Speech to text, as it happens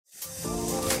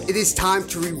It is time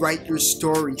to rewrite your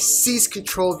story, seize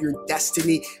control of your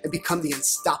destiny, and become the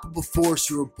unstoppable force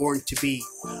you were born to be.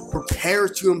 Prepare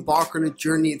to embark on a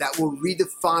journey that will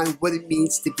redefine what it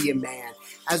means to be a man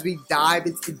as we dive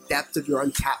into the depth of your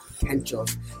untapped potential.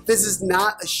 This is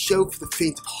not a show for the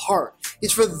faint of heart.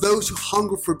 It's for those who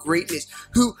hunger for greatness,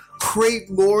 who crave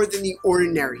more than the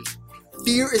ordinary.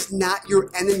 Fear is not your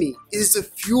enemy. It is the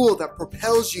fuel that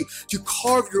propels you to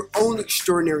carve your own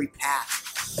extraordinary path.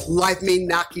 Life may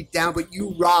knock you down, but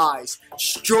you rise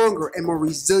stronger and more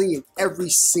resilient every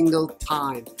single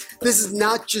time. This is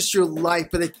not just your life,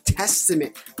 but a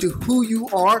testament to who you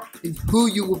are and who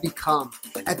you will become.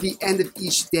 At the end of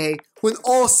each day, when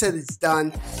all said is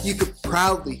done, you could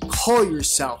proudly call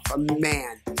yourself a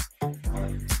man.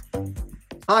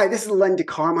 Hi, this is Len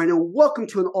DeCarmine, and welcome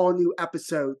to an all-new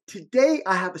episode. Today,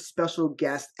 I have a special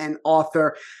guest and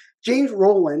author, James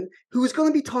Rowland, who is going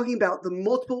to be talking about the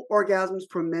multiple orgasms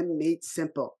for men made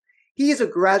simple. He is a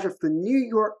graduate from the New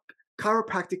York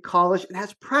Chiropractic College and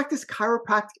has practiced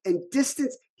chiropractic and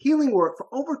distance healing work for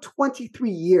over 23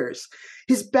 years.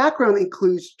 His background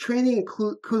includes training in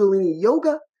Kundalini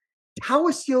Yoga,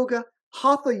 Taoist Yoga,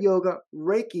 Hatha Yoga,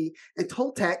 Reiki, and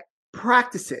Toltec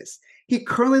practices. He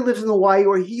currently lives in Hawaii,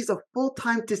 where he's a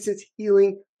full-time distance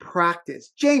healing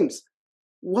practice. James,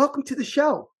 welcome to the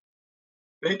show.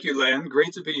 Thank you, Len.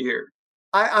 Great to be here.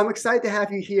 I'm excited to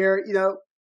have you here.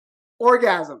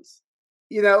 Orgasms.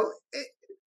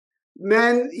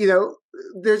 Men,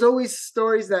 there's always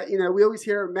stories that, we always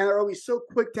hear men are always so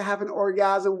quick to have an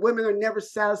orgasm. Women are never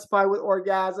satisfied with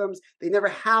orgasms. They never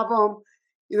have them,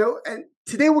 and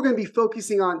today we're going to be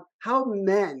focusing on how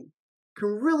men can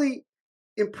really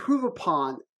improve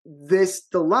upon this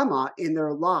dilemma in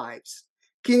their lives.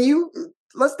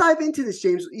 Let's dive into this,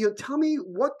 James. Tell me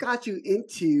what got you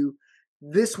into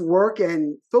this work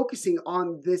and focusing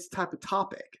on this type of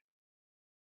topic.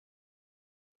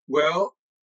 Well,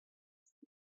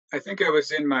 I think I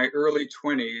was in my early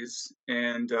 20s,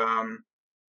 and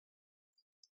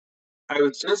I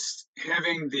was just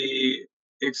having the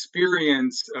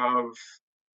experience of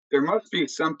there must be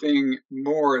something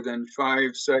more than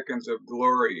 5 seconds of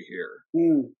glory here.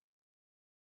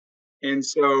 And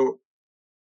so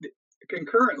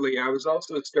concurrently, I was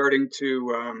also starting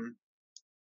to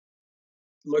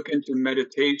look into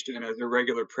meditation as a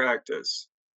regular practice.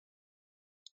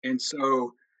 And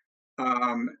so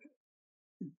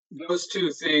those two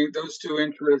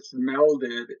interests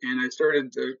melded, and I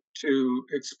started to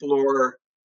explore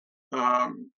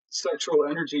sexual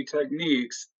energy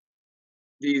techniques,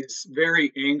 these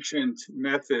very ancient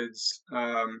methods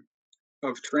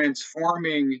of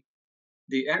transforming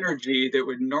the energy that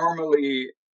would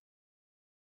normally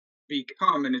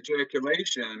become an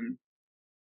ejaculation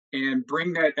and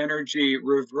bring that energy,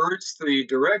 reverse the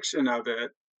direction of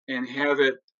it, and have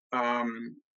it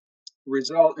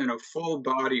result in a full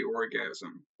body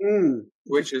orgasm,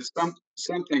 which is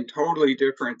something totally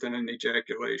different than an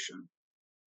ejaculation.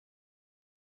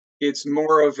 It's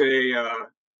more of a,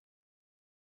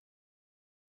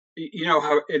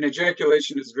 how an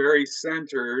ejaculation is very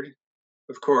centered,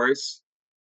 of course,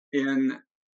 in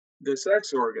the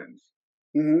sex organs.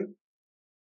 Mm-hmm.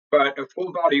 But a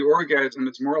full body orgasm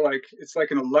is more like, it's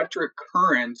like an electric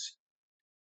current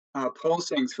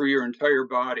pulsing through your entire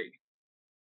body.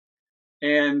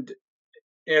 And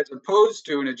as opposed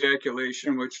to an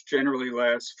ejaculation, which generally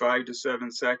lasts 5 to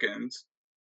 7 seconds,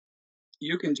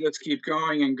 you can just keep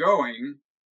going and going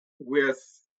with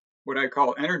what I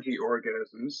call energy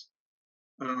orgasms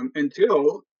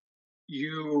until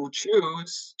you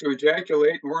choose to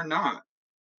ejaculate or not.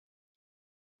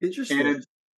 Interesting. And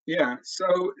yeah,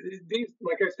 so these,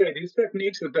 like I say, these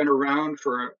techniques have been around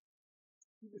for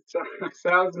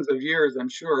thousands of years, I'm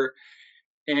sure.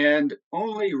 And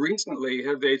only recently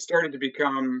have they started to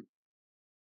become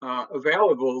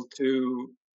available to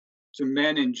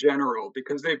men in general,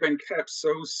 because they've been kept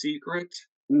so secret.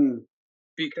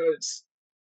 Because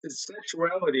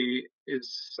sexuality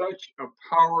is such a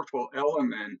powerful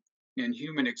element in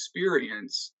human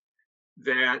experience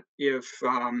that if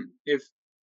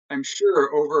I'm sure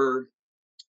over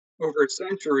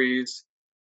centuries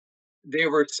they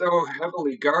were so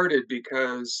heavily guarded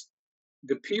because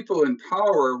the people in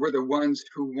power were the ones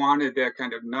who wanted that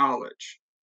kind of knowledge.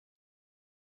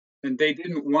 And they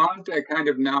didn't want that kind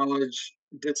of knowledge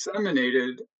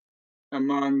disseminated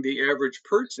among the average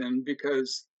person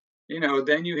because,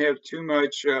 then you have too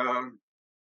much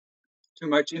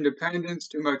independence,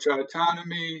 too much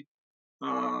autonomy,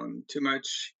 too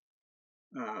much,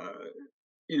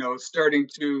 starting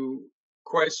to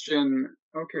question,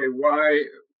 okay,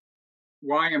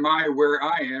 why am I where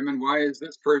I am, and why is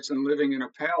this person living in a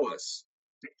palace?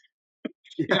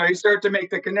 Yeah. You start to make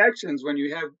the connections when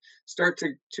you start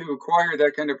to acquire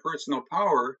that kind of personal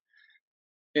power.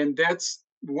 And that's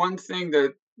one thing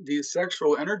that these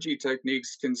sexual energy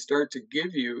techniques can start to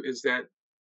give you, is that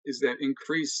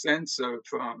increased sense of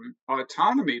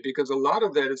autonomy, because a lot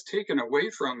of that is taken away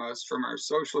from us from our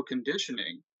social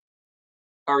conditioning.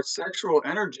 Our sexual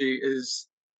energy is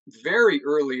very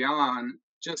early on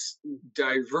just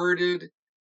diverted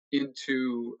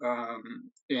into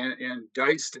and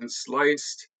diced and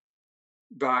sliced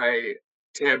by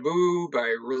taboo,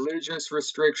 by religious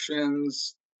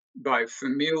restrictions, by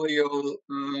familial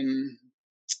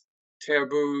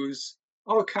taboos,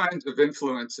 all kinds of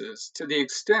influences, to the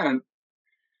extent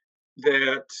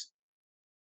that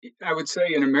I would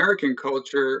say in American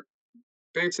culture,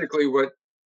 basically what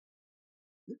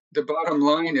the bottom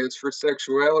line is for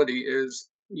sexuality is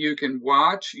you can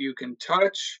watch, you can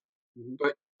touch, Mhm.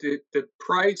 but the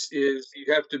price is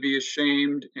you have to be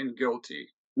ashamed and guilty.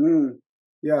 Mm.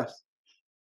 Yes.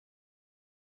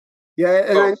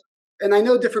 Yeah, So, and I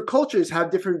know different cultures have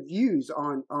different views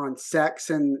on sex,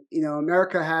 and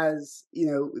America has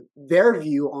their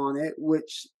view on it,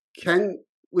 can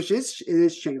which is it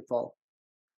is shameful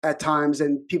at times,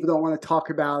 and people don't want to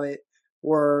talk about it,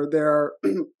 or they're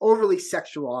overly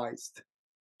sexualized.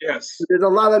 yes. There's a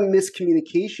lot of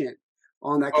miscommunication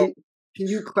on that. Oh, Can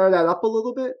you clear that up a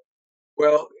little bit?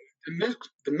 well,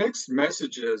 the mixed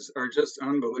messages are just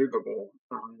unbelievable.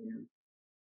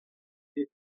 It-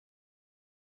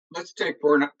 let's take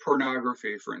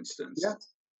pornography, for instance.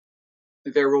 Yes.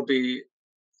 There will be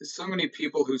so many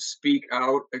people who speak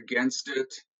out against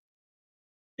it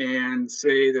and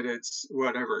say that it's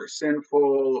whatever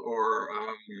sinful, or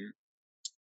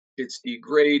it's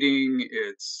degrading,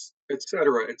 it's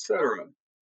etc. etc.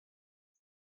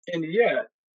 And yet,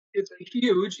 it's a Yeah.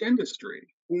 huge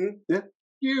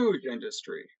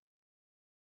industry.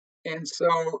 And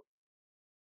so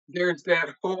there's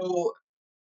that whole.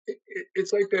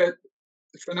 It's like that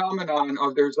phenomenon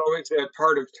of there's always that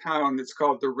part of town that's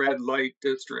called the red light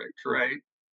district, right?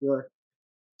 Sure.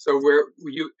 So where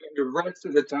the rest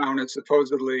of the town is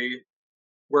supposedly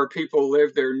where people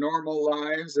live their normal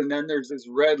lives, and then there's this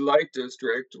red light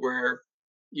district where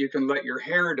you can let your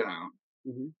hair down.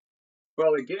 Hmm.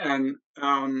 Well, again,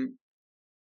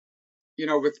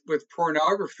 with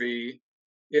pornography,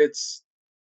 it's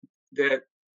that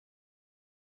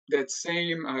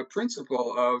same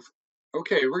principle of,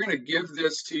 okay, we're going to give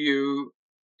this to you,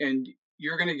 and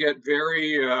you're going to get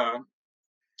very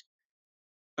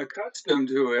accustomed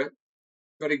to it.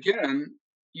 But again,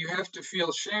 you have to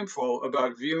feel shameful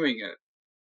about viewing it.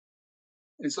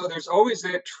 And so there's always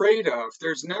that trade off.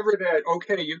 There's never that,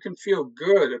 okay, you can feel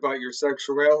good about your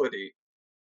sexuality.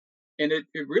 And it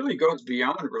really goes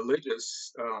beyond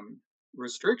religious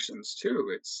restrictions,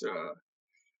 too. It's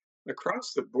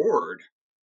across the board.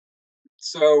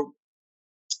 So,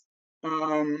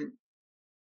 um,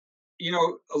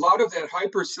 a lot of that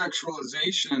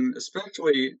hypersexualization,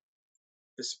 especially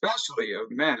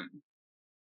of men,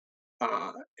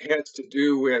 has to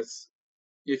do with,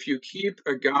 if you keep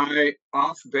a guy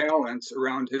off balance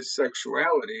around his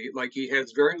sexuality, like he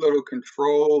has very little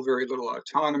control, very little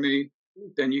autonomy,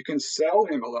 then you can sell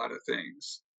him a lot of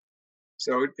things.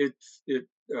 So it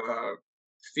uh,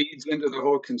 feeds into the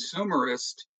whole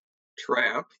consumerist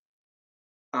trap,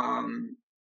 um,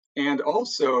 and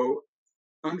also,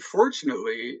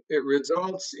 unfortunately, it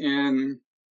results in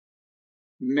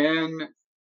men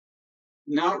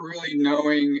not really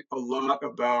knowing a lot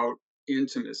about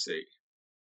intimacy,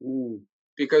 Mm.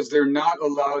 because they're not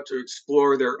allowed to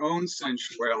explore their own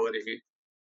sensuality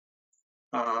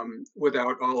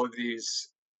without all of these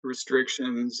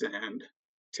restrictions and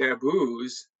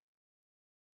taboos.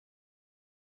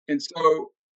 And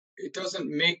so it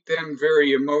doesn't make them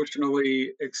very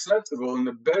emotionally accessible in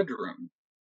the bedroom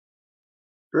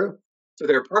True. to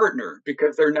their partner,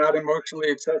 because they're not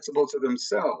emotionally accessible to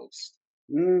themselves.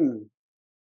 Mm.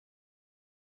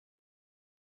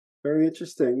 Very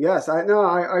interesting. Yes, I know.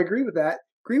 I agree with that.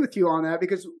 Agree with you on that,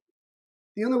 because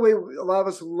the only way a lot of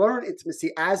us learn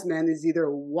intimacy as men is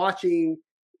either watching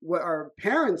what our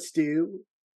parents do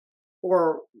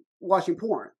or watching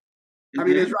porn. I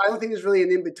mean, Hmm. I don't think there's really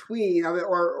an in between,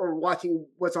 or watching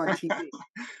what's on TV.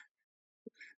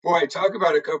 Boy, talk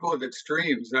about a couple of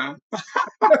extremes, huh?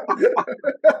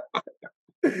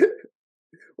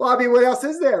 Well, I mean, what else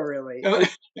is there really?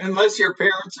 Unless your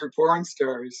parents are porn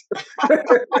stars. Yeah.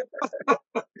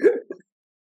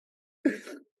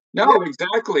 No,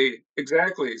 exactly,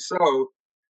 exactly. So,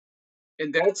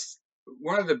 and that's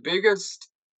one of the biggest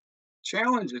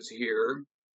challenges here.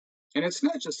 And it's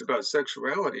not just about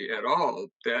sexuality at all.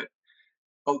 That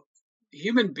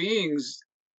human beings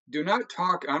do not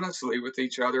talk honestly with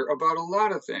each other about a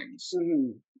lot of things.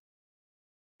 Mhm.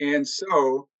 And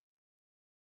so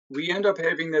we end up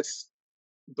having this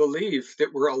belief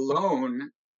that we're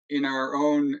alone in our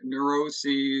own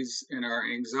neuroses, in our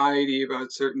anxiety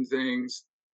about certain things,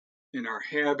 in our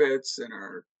habits, in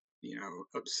our,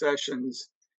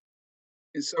 obsessions.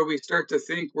 And so we start to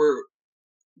think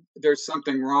there's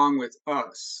something wrong with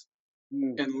us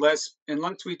Mm.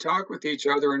 unless we talk with each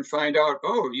other and find out,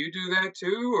 oh, you do that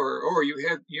too, or oh, you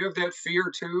have that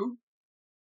fear too.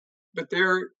 But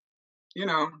you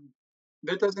know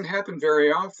that doesn't happen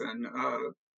very often.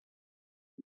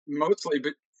 Mostly,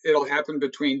 but it'll happen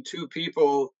between two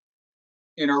people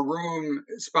in a room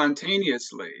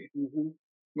spontaneously. Mhm.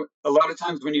 A lot of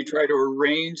times when you try to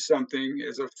arrange something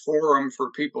as a forum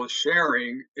for people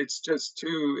sharing, it's just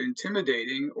too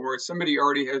intimidating, or somebody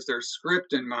already has their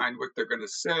script in mind, what they're going to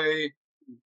say.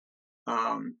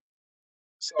 Um,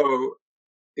 so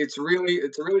it's really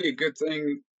a good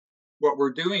thing what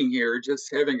we're doing here, just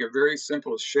having a very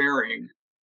simple sharing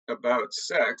about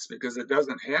sex, because it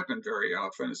doesn't happen very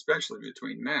often, especially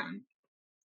between men.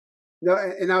 No,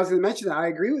 and I was going to mention that I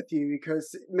agree with you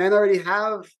because men already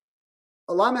have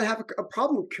a lot of men have a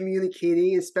problem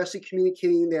communicating, especially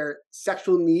communicating their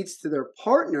sexual needs to their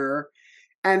partner,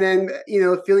 and then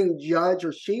feeling judged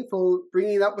or shameful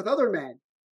bringing it up with other men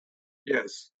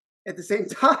Yes. at the same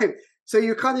time. So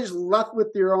you're kind of just left with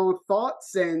your own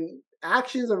thoughts and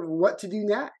actions of what to do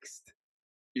next.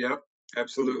 Yep.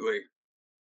 Absolutely.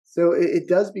 So it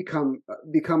does become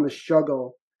a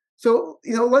struggle. So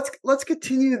let's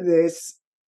continue this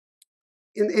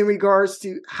in regards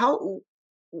to how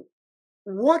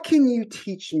what can you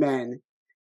teach men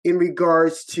in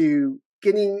regards to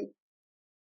getting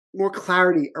more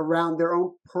clarity around their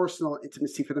own personal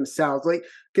intimacy for themselves, like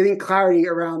getting clarity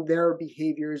around their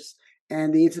behaviors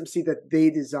and the intimacy that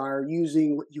they desire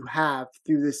using what you have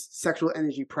through this sexual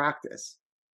energy practice.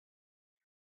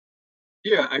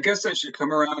 Yeah, I guess I should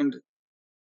come around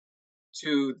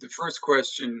to the first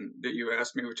question that you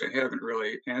asked me, which I haven't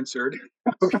really answered,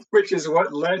 Okay. which is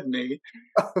what led me.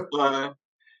 Uh,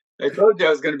 I told you I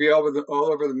was going to be all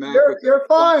over the map with You're that.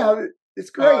 fine.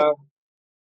 It's great. Uh,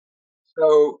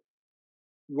 so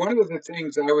one of the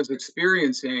things I was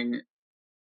experiencing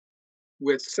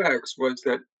with sex was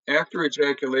that after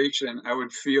ejaculation, I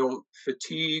would feel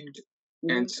fatigued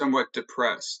and Mhm. somewhat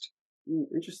depressed.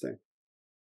 Interesting.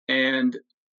 And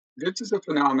this is a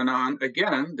phenomenon,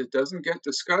 again, that doesn't get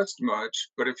discussed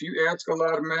much. But if you ask a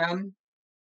lot of men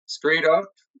straight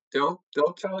up, they'll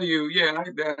tell you, yeah,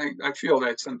 I feel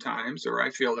that sometimes, or I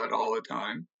feel that all the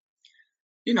time.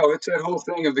 It's that whole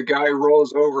thing of the guy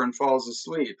rolls over and falls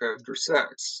asleep after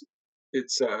sex.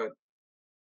 It's uh,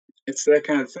 it's that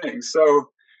kind of thing.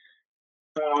 So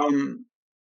um,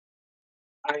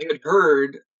 I had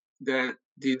heard that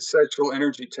these sexual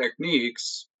energy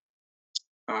techniques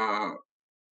uh,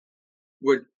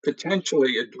 would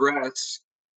potentially address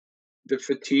the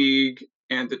fatigue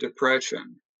and the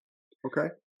depression, Okay.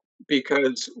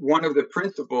 because one of the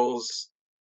principles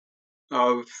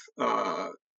of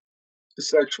the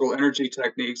sexual energy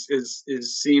techniques is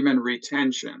semen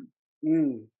retention.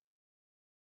 Mm.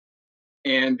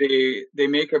 And they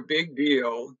make a big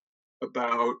deal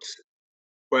about,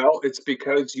 well, it's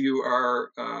because you're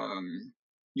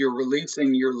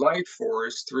releasing your life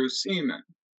force through semen,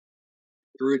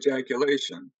 through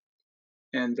ejaculation,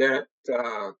 and that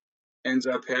ends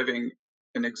up having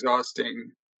an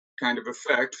exhausting kind of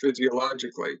effect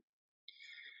physiologically.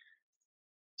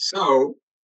 So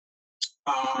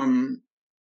um,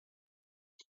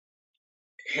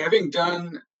 having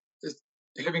done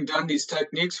having done these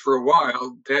techniques for a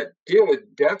while, that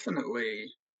did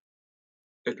definitely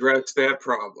address that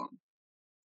problem.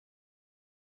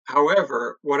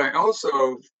 However, what I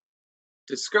also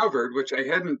discovered, which I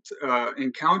hadn't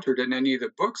encountered in any of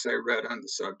the books I read on the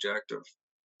subject of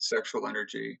sexual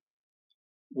energy,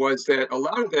 was that a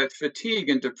lot of that fatigue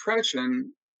and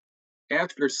depression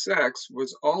after sex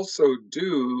was also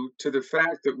due to the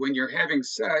fact that when you're having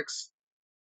sex,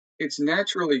 it's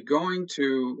naturally going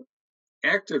to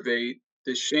activate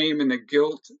the shame and the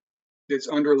guilt that's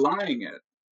underlying it.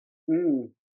 Mm.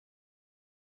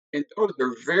 And those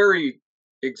are very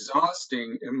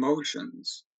exhausting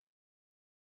emotions.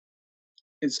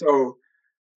 And so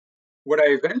what I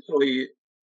eventually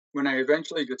when I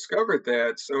eventually discovered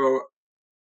that, so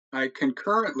I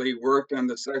concurrently worked on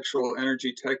the sexual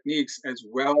energy techniques as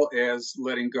well as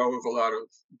letting go of a lot of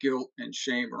guilt and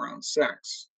shame around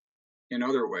sex in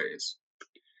other ways.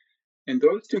 And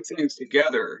those two things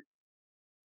together,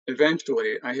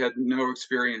 eventually, I had no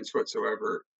experience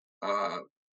whatsoever uh,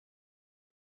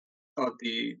 of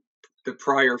the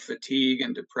prior fatigue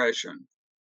and depression.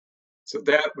 So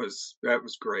that was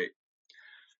great.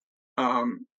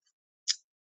 Um,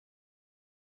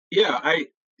 yeah, I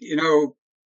you know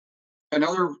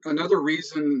another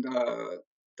reason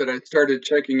that I started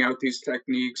checking out these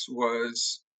techniques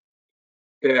was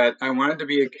that I wanted to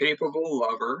be a capable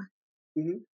lover.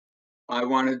 Hmm. I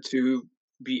wanted to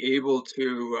be able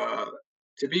to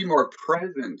be more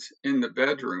present in the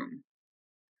bedroom,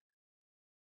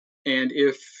 and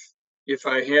if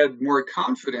I had more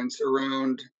confidence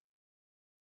around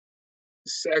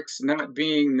sex not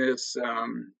being this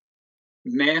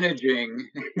managing,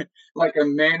 like a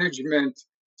management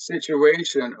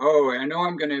situation. Oh, I know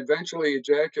I'm going to eventually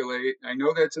ejaculate. I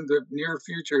know that's in the near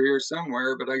future here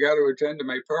somewhere, but I got to attend to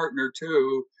my partner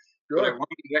too. But I Sure. want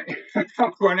to,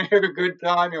 I want to have a good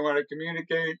time. I want to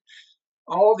communicate.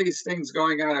 All these things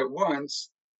going on at once,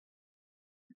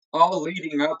 all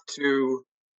leading up to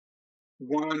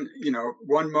one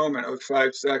moment of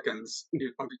 5 seconds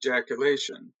of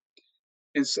ejaculation.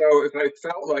 And so, if I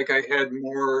felt like I had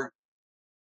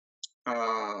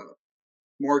uh,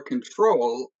 more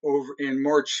control over and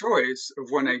more choice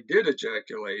of when I did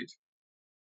ejaculate,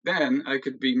 then I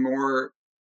could be more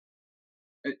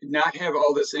not have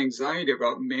all this anxiety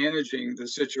about managing the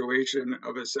situation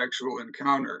of a sexual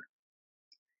encounter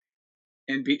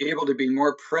and be able to be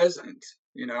more present.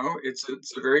 It's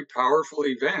a very powerful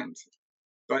event,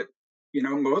 but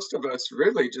most of us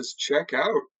really just check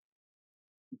out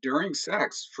during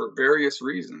sex for various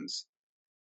reasons,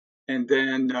 and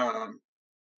then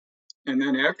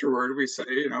afterward we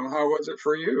say, how was it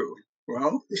for you?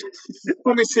 Well,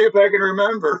 let me see if I can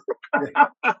remember.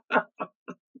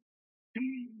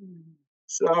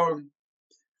 So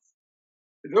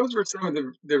those were some of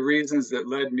the reasons that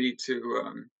led me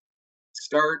to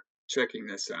start checking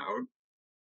this out.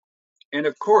 And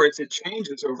of course, it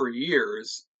changes over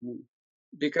years Mm.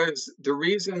 because the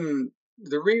reasons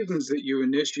that you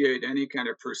initiate any kind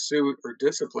of pursuit or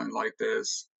discipline like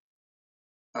this,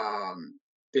 um,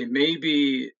 they may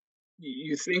be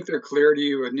you think they're clear to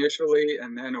you initially,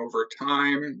 and then over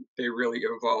time they really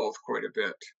evolve quite a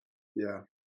bit. Yeah.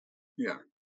 Yeah.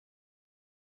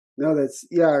 No, that's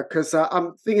yeah. Because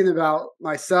I'm thinking about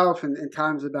myself and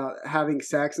times about having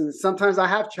sex, and sometimes I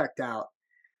have checked out.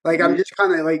 Like I'm Hmm. just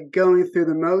kind of like going through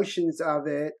the motions of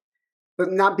it,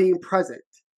 but not being present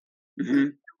and Hmm.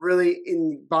 really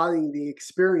embodying the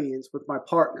experience with my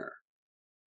partner.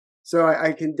 So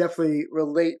I can definitely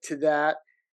relate to that.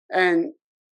 And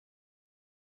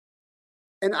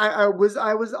I was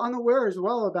unaware as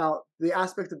well about the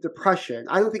aspect of depression.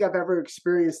 I don't think I've ever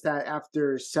experienced that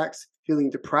after sex, feeling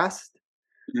depressed.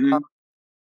 Hmm.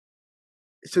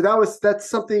 So that's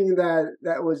something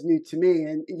that was new to me.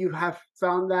 And you have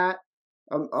found that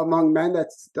among men,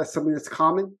 that's something that's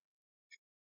common.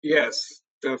 Yes,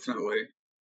 definitely.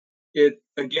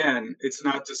 It's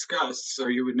not discussed, so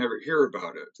you would never hear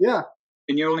about it. Yeah.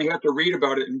 And you only have to read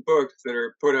about it in books that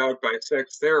are put out by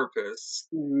sex therapists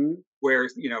Hmm. where,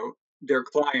 their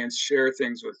clients share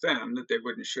things with them that they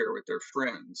wouldn't share with their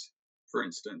friends, for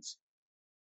instance.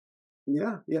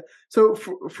 Yeah, yeah. So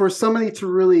for somebody to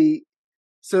really,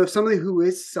 so if somebody who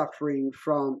is suffering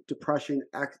from depression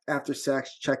after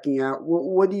sex, checking out,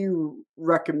 what do you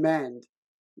recommend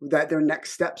that their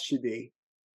next steps should be?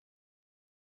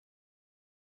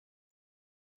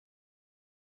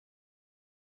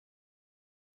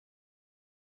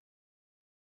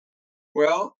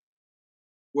 Well,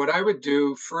 what I would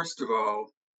do first of all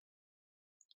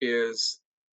is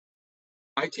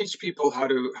I teach people how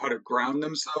to ground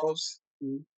themselves,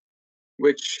 Mm.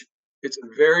 which it's a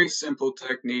very simple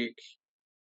technique.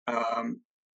 Um,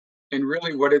 and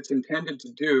really what it's intended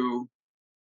to do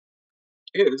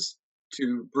is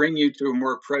to bring you to a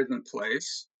more present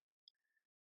place,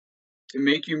 to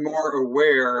make you more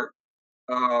aware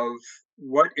of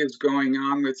what is going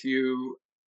on with you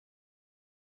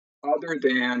other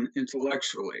than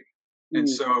intellectually. And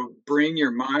Mm. so bring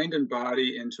your mind and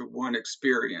body into one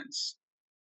experience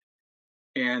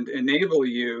and enable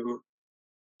you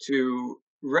to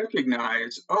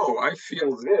recognize, oh, I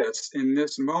feel this in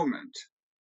this moment.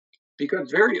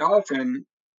 Because very often,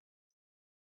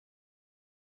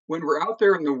 when we're out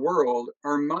there in the world,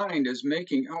 our mind is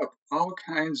making up all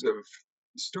kinds of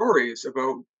stories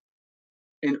about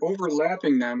and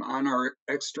overlapping them on our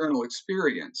external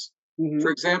experience. For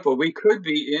Mhm. example, we could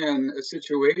be in a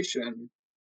situation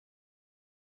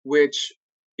which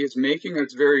is making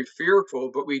us very fearful,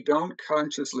 but we don't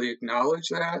consciously acknowledge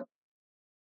that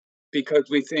because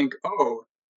we think, oh,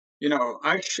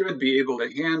 I should be able to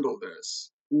handle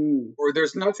this. Mm. Or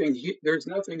there's nothing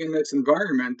in this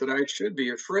environment that I should be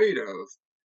afraid of.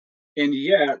 And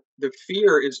yet the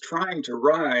fear is trying to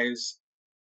rise.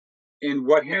 And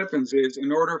what happens is,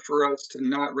 in order for us to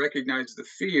not recognize the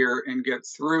fear and get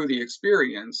through the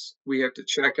experience, we have to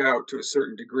check out to a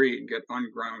certain degree and get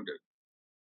ungrounded.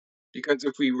 Because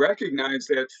if we recognize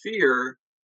that fear,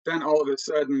 then all of a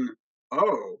sudden,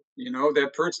 oh,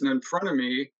 that person in front of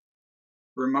me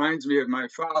reminds me of my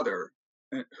father,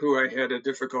 who I had a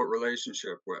difficult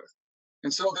relationship with.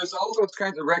 And so there's all those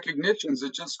kinds of recognitions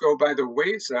that just go by the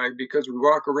wayside because we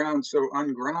walk around so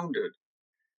ungrounded,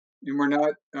 and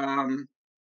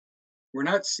we're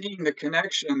not seeing the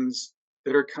connections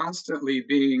that are constantly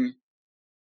being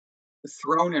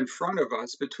thrown in front of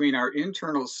us between our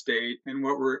internal state and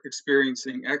what we're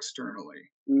experiencing externally.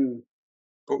 Mm.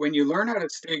 But when you learn how to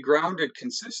stay grounded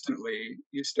consistently,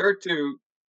 you start to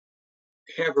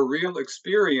have a real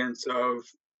experience of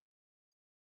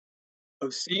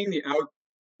seeing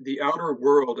the outer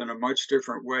world in a much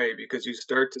different way, because you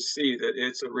start to see that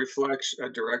it's a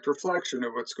direct reflection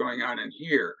of what's going on in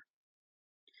here.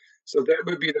 So that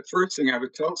would be the first thing I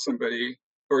would tell somebody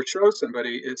or show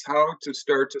somebody, is how to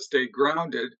start to stay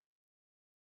grounded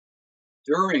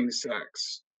during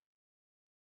sex,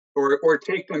 or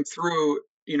take them through,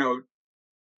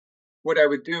 what I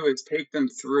would do is take them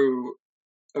through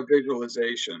a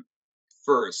visualization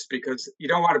first, because you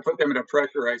don't want to put them in a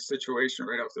pressurized situation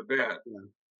right off the bat. Yeah.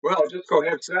 Well, just go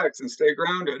have sex and stay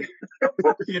grounded.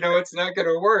 It's not going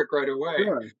to work right away.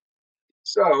 Sure.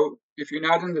 So if you're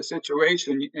not in the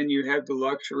situation and you have the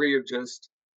luxury of just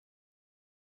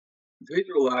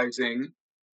visualizing,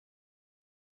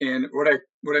 and what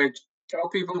I tell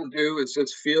people to do is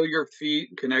just feel your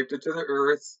feet connected to the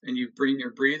earth, and you bring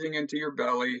your breathing into your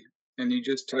belly, and you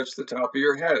just touch the top of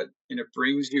your head, and it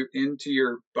brings you into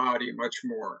your body much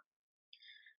more.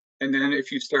 And then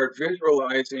if you start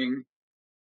visualizing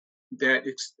that,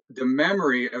 it's the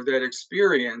memory of that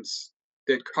experience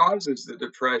that causes the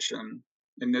depression,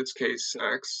 in this case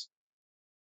sex,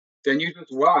 then you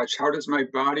just watch, how does my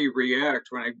body react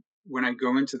when I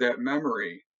go into that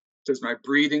memory? Does my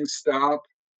breathing stop?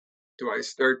 Do I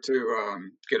start to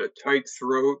get a tight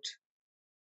throat?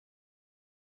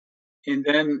 And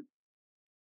then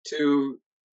to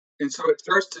and so it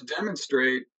starts to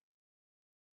demonstrate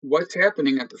what's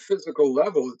happening at the physical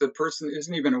level that the person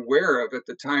isn't even aware of at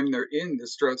the time they're in the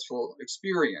stressful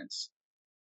experience.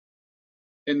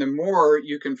 And the more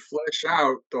you can flesh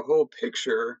out the whole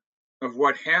picture of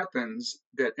what happens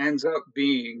that ends up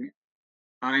being,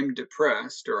 I'm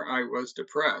depressed or I was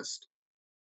depressed,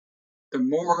 the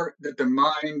more that the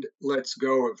mind lets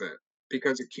go of it,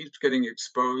 because it keeps getting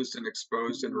exposed and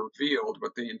exposed and revealed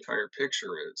what the entire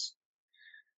picture is.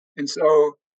 And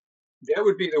so that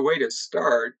would be the way to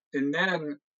start. And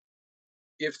then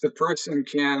if the person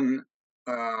can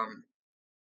um,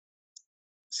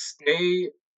 stay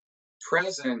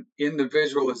present in the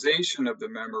visualization of the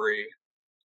memory,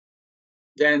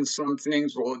 then some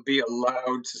things will be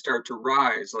allowed to start to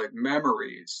rise, like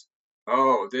memories.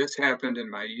 Oh, this happened in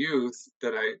my youth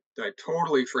that I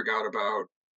totally forgot about.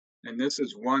 And this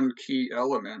is one key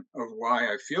element of why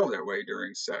I feel that way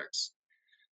during sex.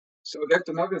 So that's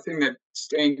another thing that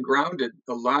staying grounded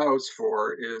allows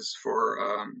for, is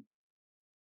for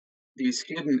these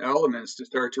hidden elements to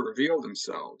start to reveal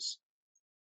themselves.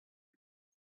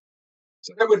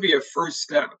 So that would be a first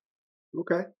step.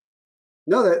 Okay.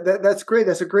 No, that's great.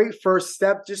 That's a great first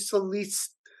step, just at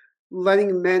least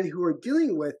letting men who are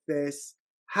dealing with this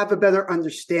have a better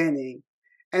understanding.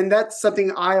 And that's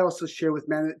something I also share with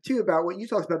men too, about what you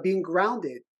talked about, being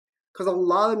grounded. Because a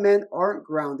lot of men aren't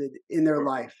grounded in their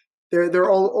life. They're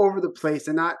all over the place.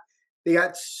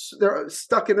 They're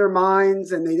stuck in their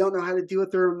minds, and they don't know how to deal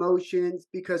with their emotions,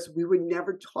 because we were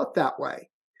never taught that way.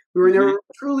 We were Mm-hmm. never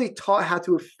truly taught how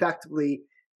to effectively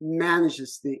manage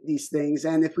these things.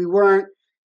 And if we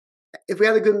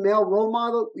had a good male role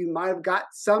model, we might have got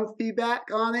some feedback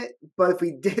on it. But if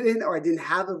we didn't, or I didn't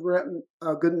have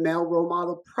a good male role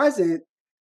model present,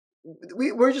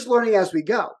 we're just learning as we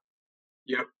go.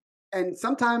 Yep. And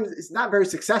sometimes it's not very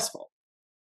successful.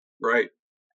 Right.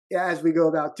 As we go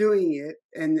about doing it.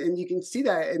 And you can see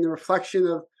that in the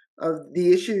reflection of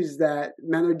the issues that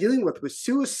men are dealing with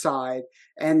suicide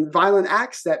and violent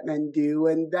acts that men do,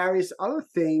 and various other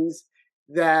things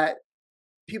that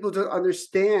people don't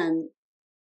understand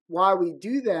why we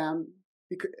do them.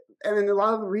 And a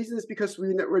lot of the reason is because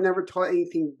we were never taught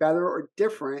anything better or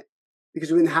different,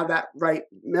 because we didn't have that right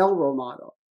male role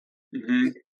model Mm-hmm.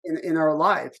 in our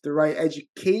life, the right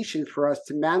education for us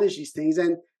to manage these things.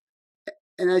 And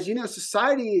as you know,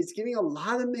 society is giving a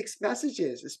lot of mixed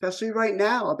messages, especially right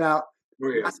now, about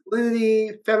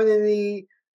masculinity, femininity,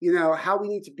 how we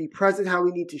need to be present, how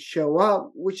we need to show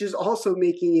up, which is also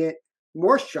making it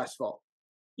more stressful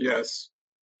Yes.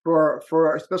 for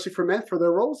especially for men for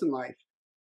their roles in life.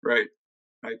 Right.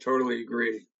 I totally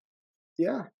agree. Yeah.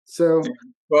 Yeah. So,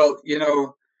 Well,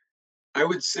 I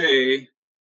would say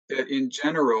that in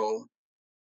general,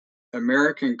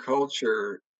 American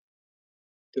culture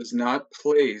does not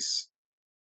place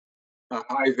a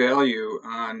high value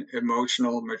on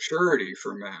emotional maturity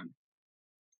for men.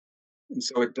 And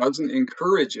so it doesn't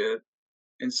encourage it.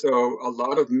 And so a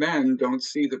lot of men don't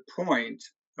see the point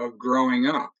of growing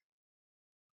up.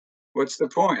 What's the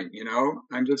point?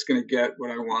 I'm just going to get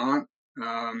what I want.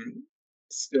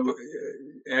 Still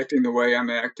acting the way I'm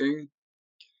acting.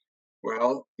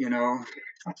 Well,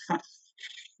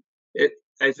 it.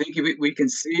 I think we can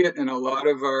see it in a lot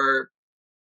of our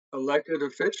elected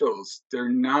officials. They're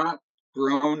not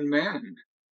grown men.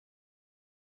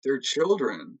 They're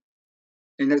children.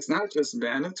 And it's not just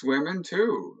men, it's women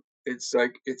too. It's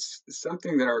like it's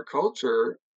something that our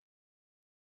culture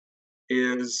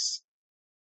is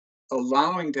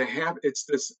allowing to have. It's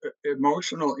this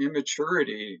emotional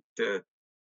immaturity that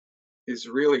is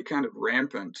really kind of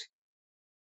rampant.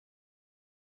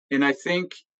 And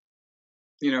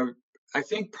you know, I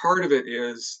think part of it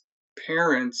is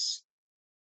parents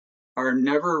are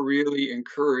never really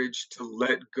encouraged to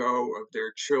let go of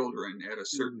their children at a mm,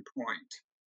 certain point.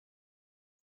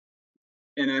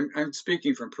 And I'm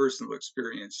speaking from personal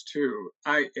experience too.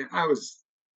 I was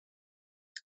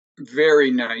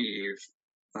very naive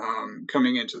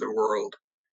coming into the world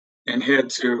and had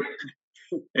to,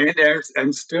 and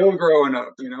I'm still growing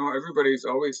up. Everybody's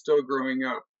always still growing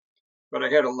up, but I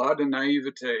had a lot of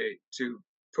naivete to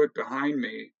put behind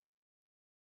me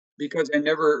because I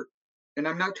never, and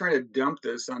I'm not trying to dump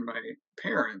this on my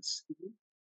parents,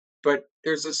 but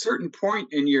there's a certain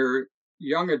point in your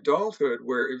young adulthood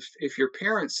where if your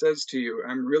parent says to you,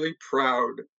 "I'm really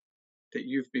proud that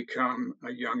you've become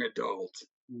a young adult,"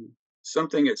 mm,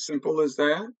 something as simple as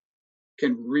that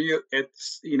can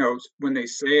when they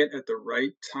say it at the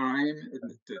right time,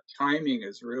 the timing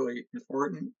is really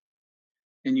important,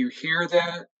 and you hear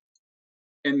that,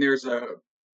 and there's a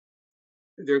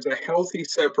healthy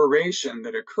separation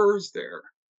that occurs there.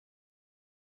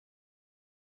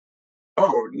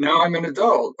 Oh, now I'm an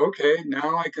adult. Okay,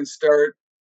 now I can start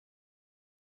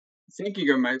thinking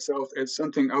of myself as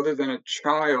something other than a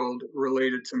child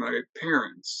related to my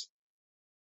parents.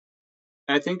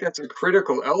 I think that's a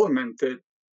critical element that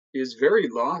is very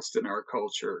lost in our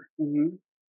culture. mhm.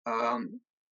 Um,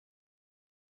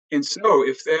 and so,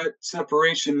 if that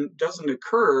separation doesn't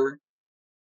occur,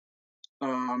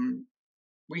 um,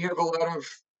 we have a lot of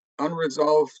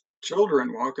unresolved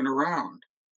children walking around,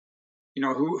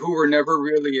 who were never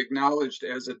really acknowledged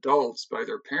as adults by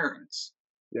their parents.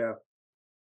 Yeah.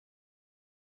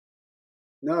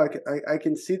 No, I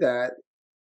can see that.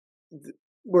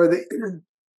 Where they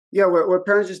yeah, where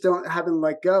parents just don't haven't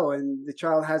let go, and the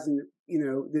child hasn't,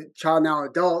 the child now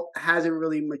adult hasn't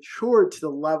really matured to the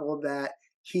level that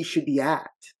he should be at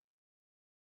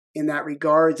in that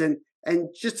regards. And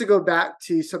just to go back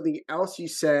to something else you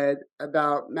said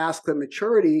about masculine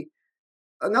maturity,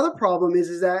 another problem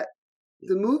is that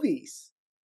the movies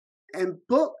and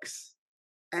books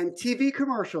and TV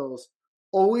commercials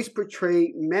always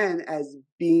portray men as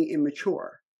being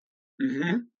immature.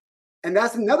 Hmm. And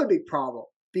that's another big problem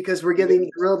because we're getting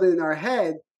Yes. drilled in our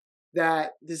head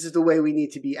that this is the way we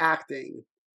need to be acting.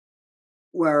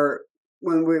 Where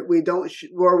when we don't,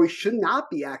 where we should not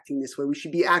be acting this way, we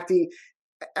should be acting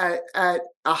at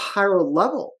a higher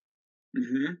level,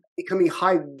 Hmm. becoming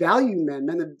high value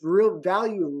men of real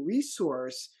value and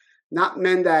resource, not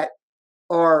men that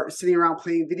are sitting around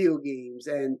playing video games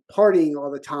and partying all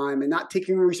the time and not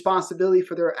taking responsibility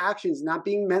for their actions, not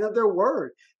being men of their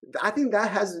word. I think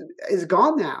that is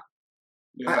gone now.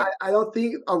 Yeah. I don't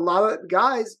think a lot of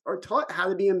guys are taught how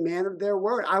to be a man of their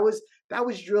word. That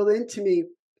was drilled into me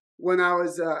when I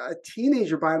was a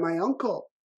teenager by my uncle.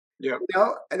 Yeah.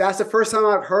 And that's the first time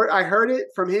I heard it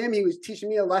from him. He was teaching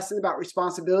me a lesson about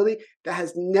responsibility that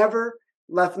has never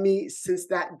left me since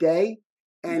that day.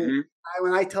 And Hmm.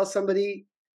 when I tell somebody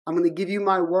I'm going to give you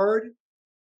my word,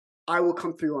 I will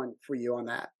come through on for you on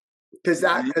that Hmm.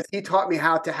 because he taught me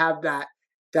how to have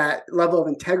that level of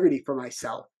integrity for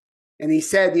myself. And he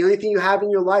said the only thing you have in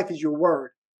your life is your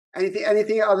word.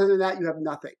 Anything other than that, you have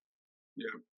nothing. Yeah.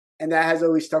 And that has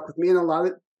always stuck with me. And a lot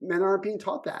of men aren't being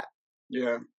taught that.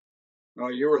 Yeah.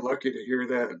 Well, you were lucky to hear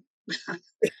that.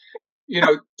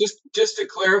 Just to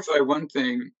clarify one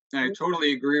thing, and I Mhm.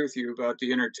 totally agree with you about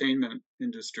the entertainment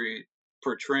industry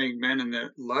portraying men in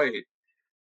that light.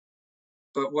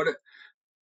 But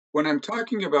when I'm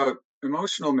talking about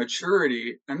emotional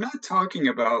maturity, I'm not talking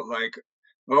about like,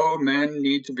 oh, men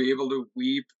need to be able to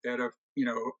weep at a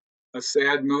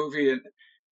sad movie, and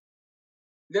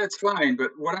that's fine.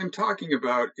 But what I'm talking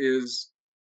about is,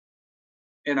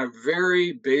 in a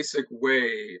very basic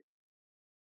way,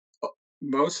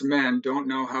 most men don't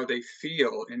know how they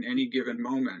feel in any given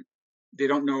moment. They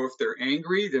don't know if they're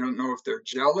angry. They don't know if they're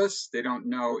jealous. They don't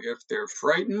know if they're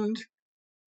frightened.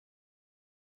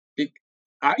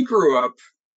 I grew up,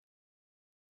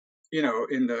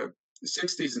 in the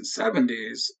 60s and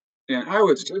 70s, and I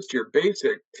was just your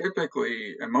basic,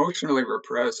 typically emotionally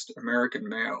repressed American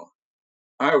male.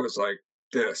 I was like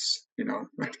this,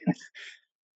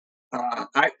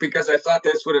 I because I thought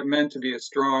that's what it meant to be a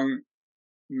strong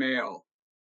male,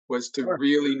 was to Sure.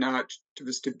 really not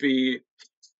was to be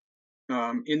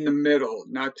in the middle,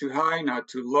 not too high, not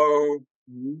too low,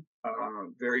 Mhm.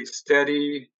 very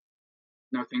steady,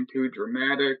 nothing too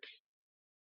dramatic.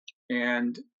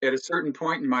 And at a certain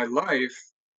point in my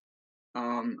life,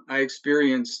 I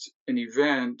experienced an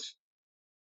event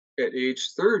at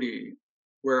age 30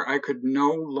 where I could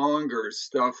no longer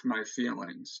stuff my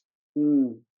feelings,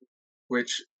 Mm,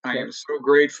 which I okay. am so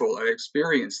grateful I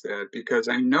experienced that, because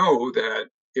I know that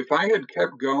if I had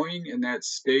kept going in that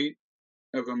state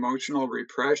of emotional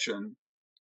repression,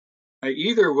 I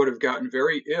either would have gotten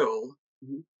very ill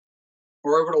Mhm.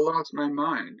 or I would have lost my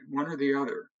mind, one or the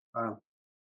other. Wow.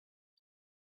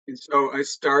 And so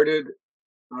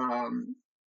um,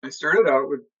 I started out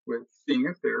with seeing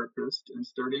a therapist and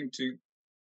starting to,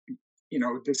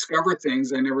 discover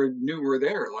things I never knew were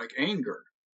there, like anger.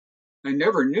 I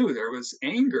never knew there was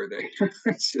anger there.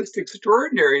 It's just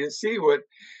extraordinary to see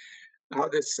how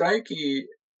the psyche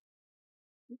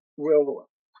will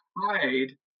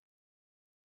hide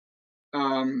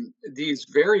these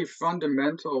very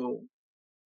fundamental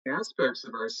aspects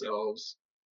of ourselves,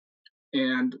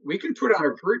 and we can put on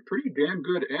a pretty damn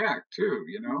good act too.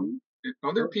 Mhm. If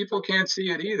other Sure. people can't see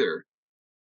it either.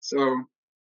 So,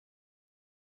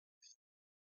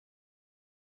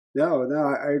 No, no,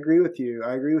 I agree with you.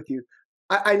 I agree with you.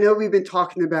 I know we've been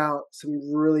talking about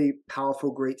some really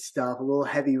powerful, great stuff, a little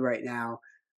heavy right now,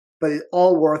 but it's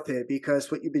all worth it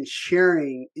because what you've been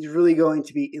sharing is really going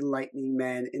to be enlightening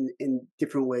men in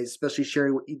different ways, especially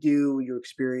sharing what you do, your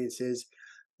experiences.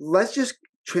 Let's just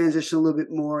transition a little bit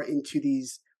more into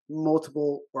these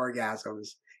multiple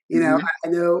orgasms. mhm. I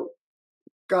know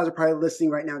guys are probably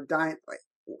listening right now, dying. Like,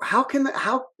 what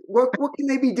can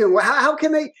they be doing? How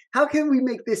can we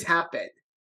make this happen?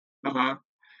 Uh-huh.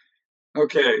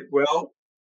 Okay. Well,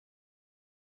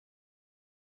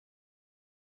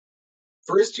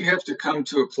 first you have to come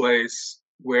to a place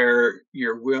where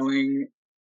you're willing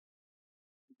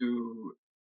to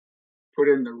put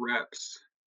in the reps.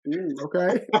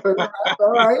 Okay,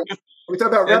 all right. Are we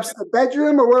talking about And reps in the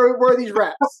bedroom, or where are these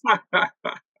reps?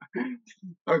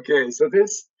 okay, so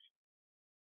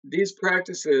these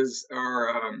practices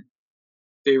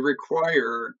they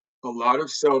require a lot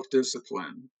of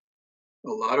self-discipline, a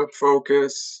lot of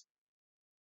focus,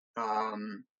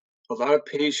 um, a lot of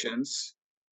patience,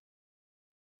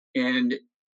 and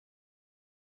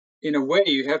in a way,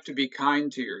 you have to be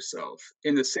kind to yourself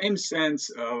in the same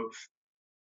sense of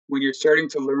when you're starting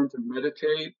to learn to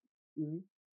meditate, Mhm.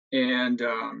 and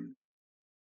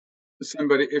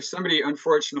if somebody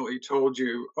unfortunately told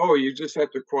you, oh, you just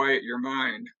have to quiet your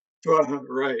mind.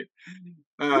 Right.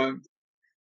 um,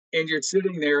 and you're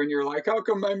sitting there and you're like, how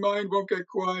come my mind won't get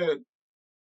quiet?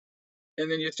 And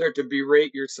then you start to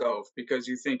berate yourself because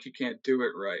you think you can't do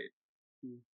it right.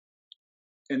 Mm.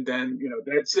 And then,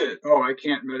 that's it. Oh, I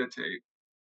can't meditate.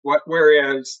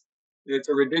 Whereas it's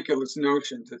a ridiculous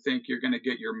notion to think you're going to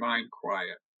get your mind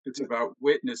quiet. It's about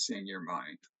witnessing your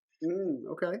mind.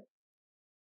 Okay.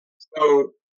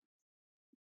 So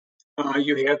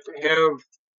you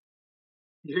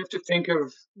have to think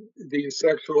of these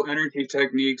sexual energy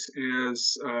techniques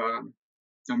as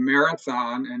a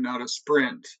marathon and not a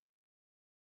sprint,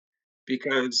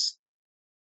 because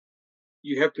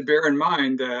you have to bear in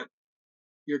mind that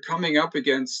you're coming up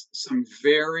against some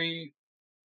very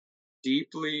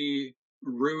deeply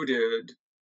rooted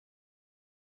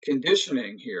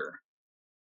conditioning here,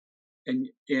 and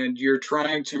you're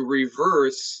trying to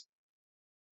reverse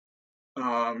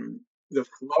the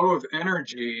flow of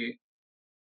energy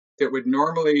that would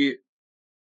normally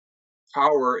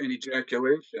power an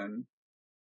ejaculation,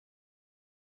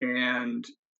 and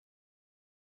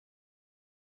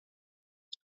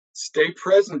stay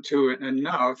present to it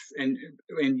enough, and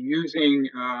using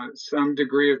some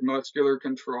degree of muscular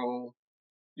control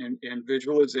and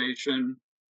visualization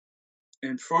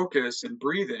and focus and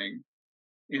breathing,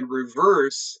 and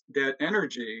reverse that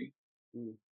energy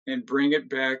and bring it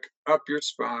back up your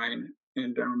spine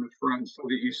and down the front so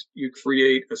that you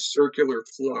create a circular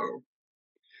flow.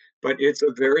 But it's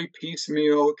a very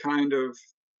piecemeal kind of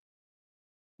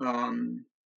um,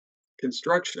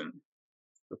 construction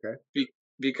Okay. be,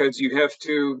 because you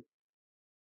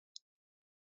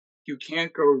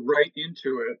can't go right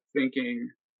into it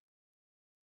thinking,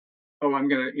 oh, I'm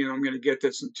gonna get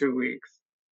this in 2 weeks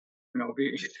and I'll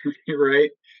be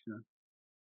right. Yeah.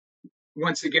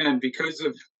 Once again, because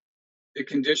of the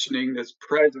conditioning that's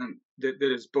present, that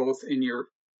is both in your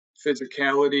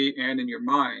physicality and in your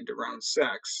mind around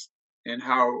sex, and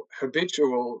how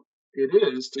habitual it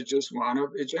is to just want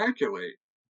to ejaculate.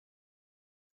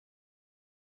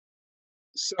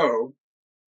 So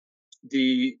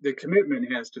the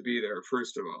commitment has to be there,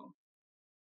 first of all.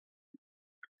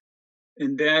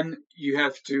 And then you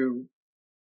have to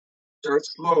start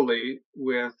slowly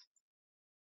with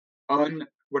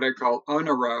what I call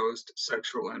unaroused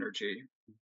sexual energy,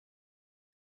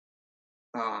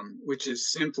 which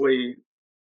is simply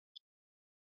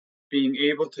being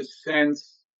able to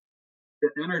sense the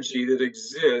energy that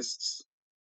exists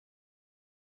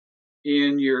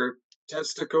in your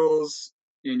testicles,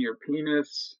 in your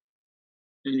penis,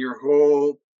 in your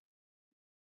whole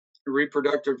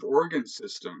reproductive organ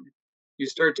system. You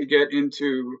start to get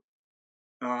into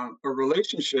a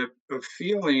relationship of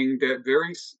feeling that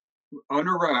very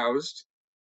unaroused,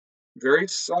 very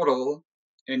subtle,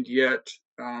 and yet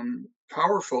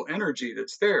powerful energy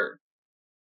that's there.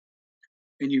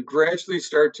 And you gradually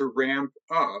start to ramp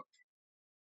up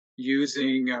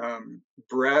using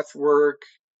breath work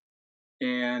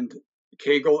and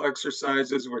Kegel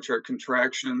exercises, which are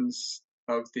contractions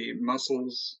of the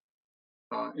muscles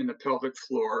in the pelvic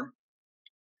floor.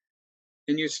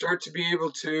 And you start to be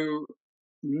able to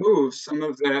move some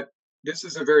of that. This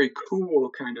is a very cool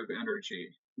kind of energy,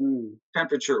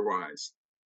 temperature wise,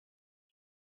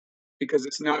 because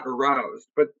it's not aroused.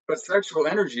 But sexual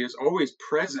energy is always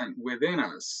present within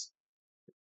us.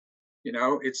 You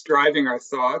know, it's driving our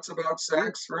thoughts about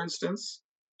sex, for instance.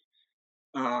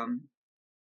 Um,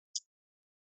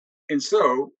 and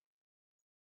so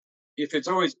if it's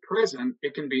always present,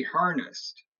 it can be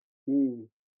harnessed. Mm.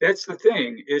 That's the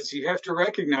thing, is you have to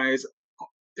recognize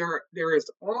there is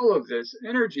all of this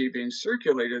energy being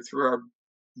circulated through our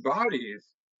bodies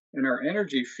and our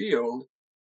energy field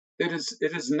that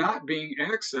it is not being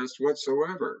accessed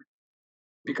whatsoever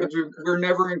because we're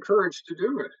never encouraged to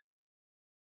do it,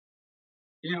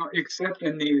 you know, except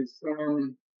in these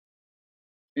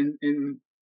in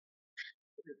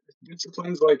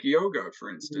disciplines like yoga, for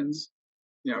instance.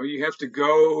 You know, you have to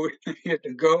go you have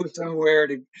to go somewhere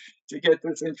to get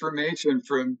this information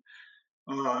from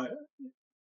uh,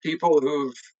 people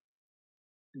who've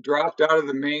dropped out of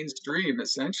the mainstream,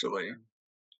 essentially.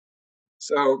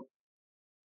 So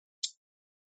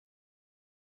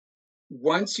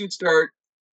once you start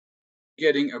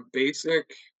getting a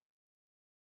basic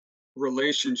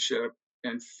relationship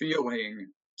and feeling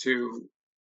to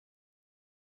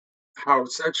how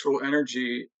sexual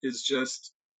energy is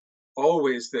just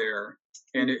always there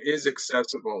and it is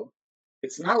accessible.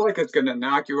 It's not like it's going to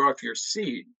knock you off your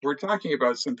seat. We're talking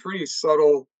about some pretty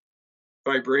subtle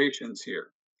vibrations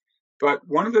here. But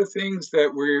one of the things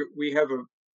that we have a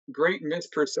great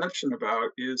misperception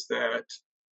about is that,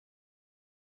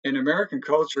 and American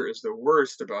culture is the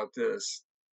worst about this,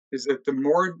 is that the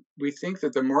more we think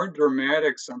that the more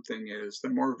dramatic something is, the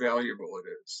more valuable it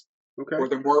is. Okay. Or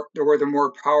the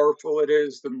more powerful it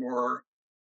is, the more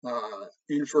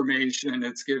information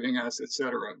it's giving us,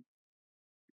 etc.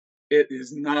 It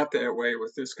is not that way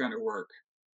with this kind of work.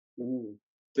 Mm.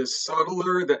 The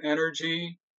subtler the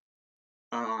energy,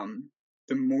 um,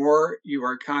 the more you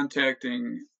are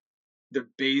contacting the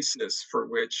basis for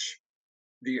which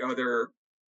the other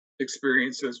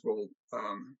experiences will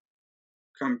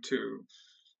come to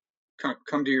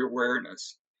come to your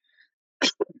awareness.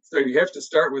 So you have to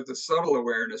start with the subtle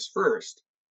awareness first,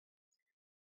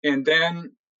 and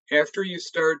then after you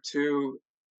start to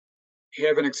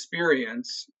have an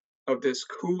experience of this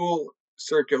cool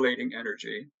circulating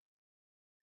energy,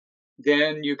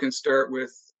 then you can start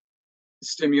with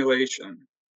stimulation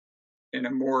and a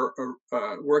more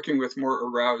working with more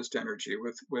aroused energy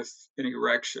with an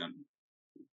erection.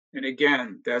 And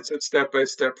again, that's a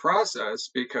step-by-step process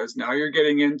because now you're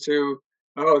getting into,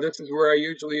 oh, this is where I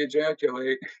usually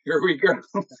ejaculate. Here we go.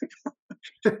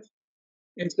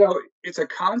 And so it's a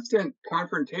constant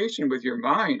confrontation with your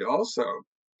mind also,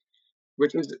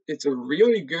 which is it's a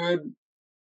really good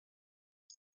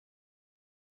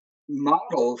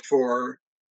model for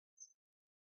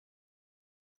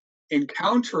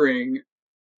encountering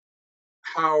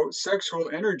how sexual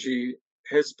energy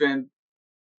has been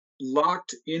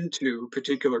locked into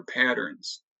particular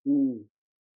patterns, Mm.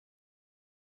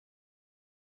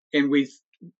 and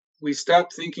we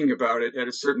stop thinking about it at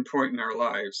a certain point in our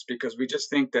lives because we just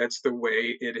think that's the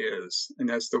way it is and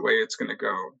that's the way it's going to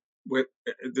go. With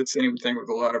the same thing with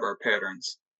a lot of our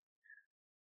patterns.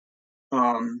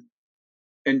 Um,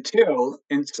 and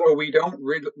so we don't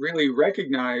really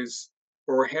recognize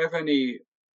or have any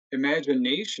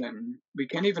imagination. We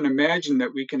can't even imagine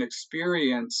that we can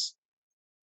experience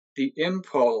the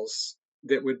impulse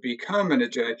that would become an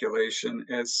ejaculation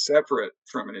as separate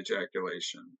from an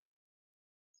ejaculation,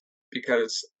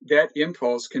 because that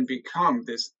impulse can become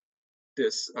this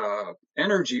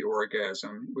energy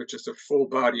orgasm, which is a full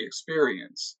body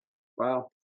experience.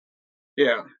 Wow.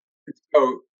 Yeah.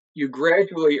 So you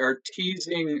gradually are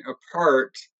teasing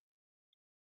apart.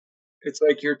 It's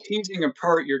like you're teasing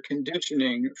apart your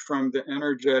conditioning from the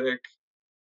energetic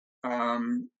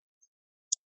um,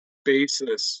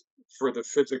 basis for the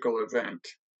physical event.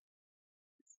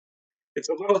 It's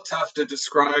a little tough to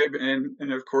describe,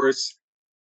 and of course,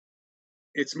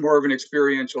 it's more of an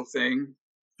experiential thing,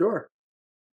 Sure.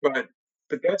 but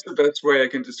that's the best way I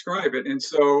can describe it. And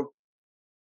so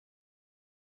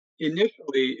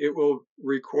initially, it will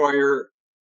require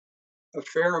a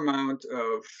fair amount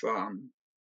of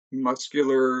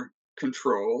muscular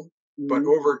control, but Mhm.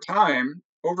 over time,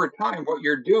 what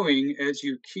you're doing as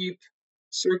you keep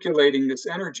circulating this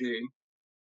energy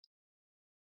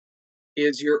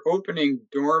is you're opening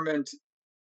dormant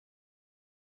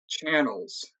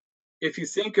channels. If you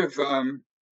think of,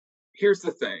 here's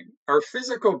the thing: our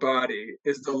physical body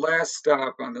is the last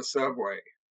stop on the subway.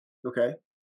 Okay.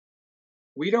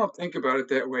 We don't think about it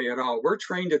that way at all. We're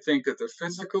trained to think that the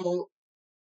physical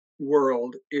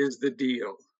world is the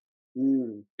deal.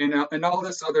 Mm. And all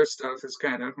this other stuff is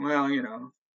kind of,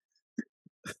 well,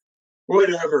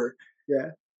 whatever.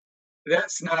 Yeah.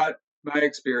 That's not my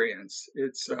experience.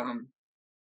 It's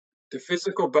the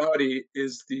physical body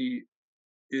is the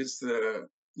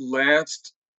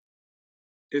last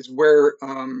is where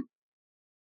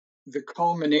the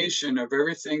culmination of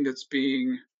everything that's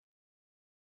being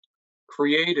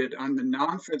created on the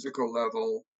non-physical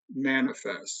level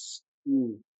manifests,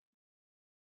 Mm.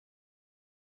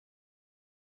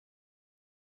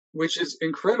 which is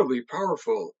incredibly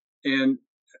powerful and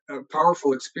a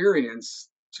powerful experience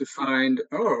to find,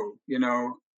 oh,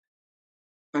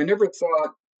 I never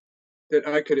thought that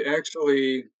I could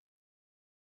actually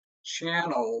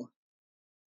channel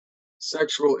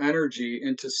sexual energy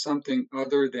into something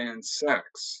other than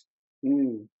sex.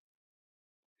 Mm.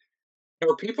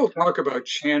 People talk about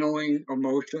channeling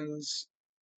emotions,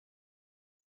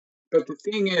 but the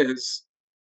thing is,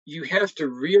 you have to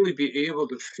really be able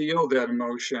to feel that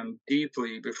emotion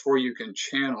deeply before you can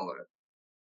channel it.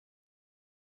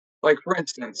 Like, for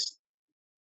instance,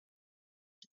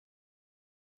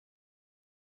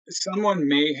 someone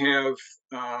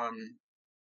um,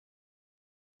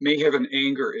 may have an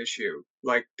anger issue.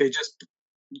 Like they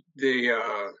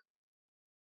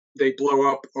they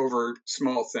blow up over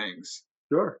small things,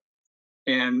 Sure.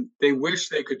 and they wish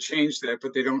they could change that,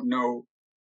 but they don't know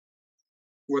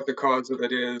what the cause of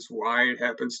it is, why it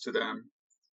happens to them.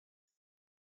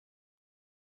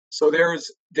 So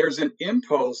there's an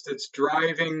impulse that's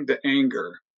driving the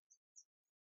anger.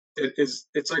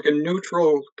 It's like a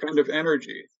neutral kind of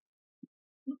energy,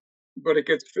 but it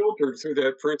gets filtered through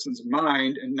that person's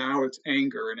mind, and now it's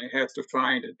anger, and it has to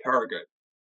find a target.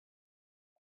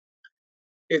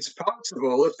 It's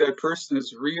possible, if that person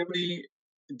is really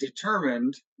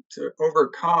determined to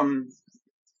overcome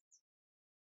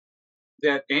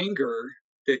that anger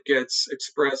that gets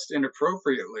expressed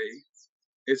inappropriately,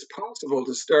 it's possible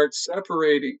to start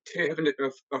separating, to have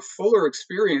a fuller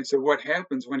experience of what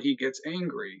happens when he gets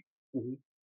angry. Mhm.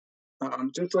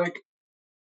 Just like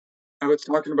I was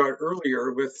talking about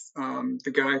earlier with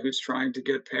the guy who's trying to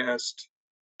get past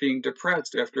being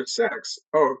depressed after sex.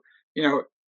 Oh, you know,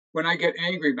 when I get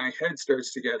angry, my head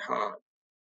starts to get hot.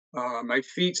 My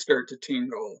feet start to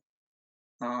tingle.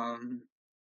 Um,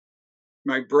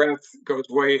 my breath goes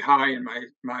way high in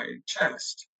my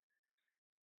chest.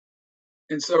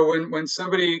 And so when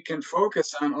somebody can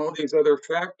focus on all these other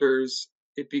factors,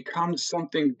 it becomes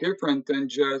something different than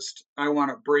just I want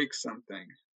to break something.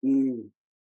 Mm.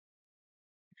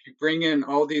 You bring in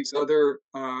all these other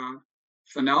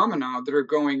phenomena that are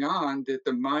going on that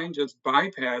the mind just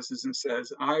bypasses and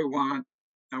says, I want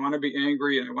to be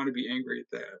angry, and I want to be angry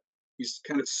at that. You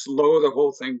kind of slow the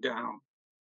whole thing down.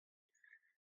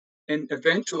 And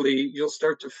eventually you'll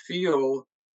start to feel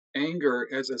anger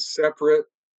as a separate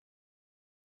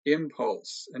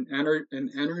impulse, an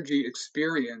energy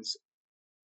experience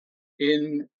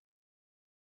in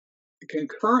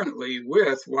concurrently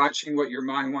with watching what your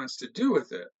mind wants to do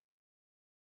with it.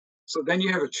 So then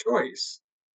you have a choice.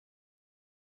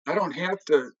 I don't have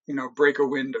to, break a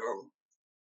window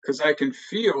because I can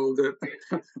feel that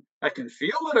I can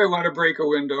feel that I want to break a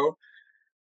window,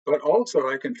 but also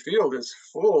I can feel this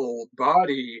full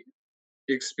body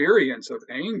experience of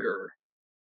anger.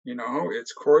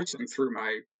 It's coursing through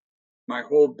my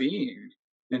whole being,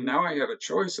 and Mhm. now I have a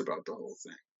choice about the whole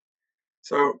thing.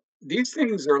 So these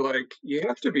things are like you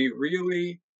have to be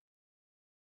really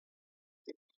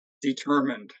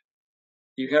determined.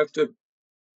 You have to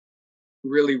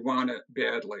really want it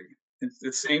badly. It's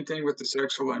the same thing with the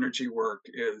sexual energy work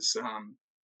is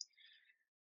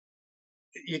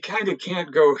you kind of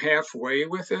can't go halfway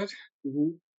with it.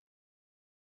 Mhm.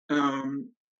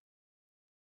 Um,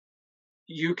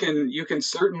 you can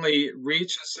certainly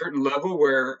reach a certain level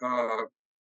where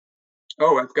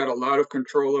oh, I've got a lot of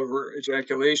control over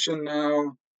ejaculation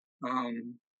now.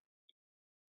 Um,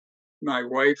 my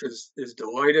wife is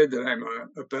delighted that I'm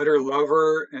a better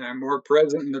lover and I'm more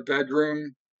present in the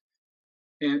bedroom,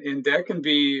 and that can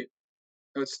be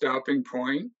a stopping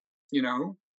point, you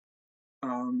know,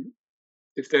 um,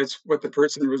 if that's what the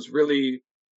person was really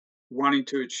wanting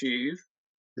to achieve.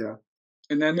 Yeah.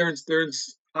 And then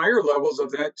there's higher levels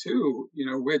of that too,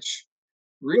 which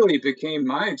really became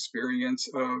my experience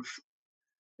of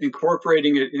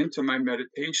incorporating it into my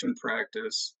meditation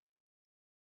practice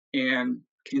and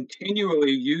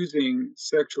continually using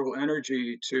sexual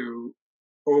energy to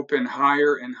open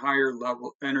higher and higher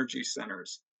level energy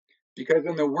centers. Because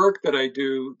in the work that I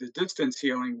do, the distance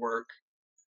healing work,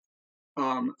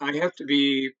 I have to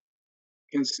be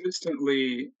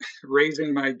consistently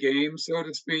raising my game, so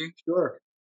to speak, Sure.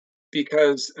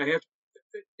 because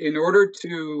in order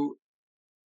to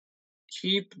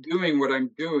keep doing what I'm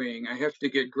doing, I have to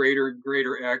get greater and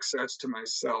greater access to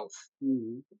myself,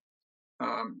 Mhm.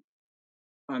 um,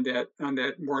 on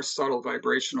that more subtle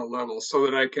vibrational level, so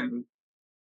that I can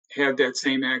have that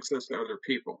same access to other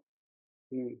people.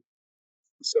 Mm.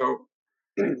 So,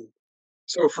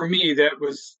 so for me, that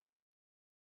was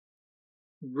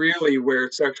really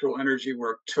where sexual energy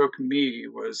work took me,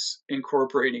 was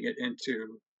incorporating it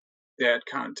into that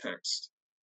context.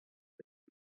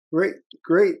 Great,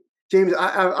 great. James,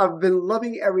 I've been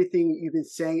loving everything you've been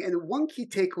saying. And one key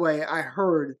takeaway I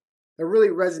heard that really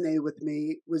resonated with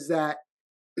me was that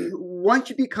once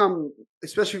you become,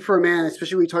 especially for a man,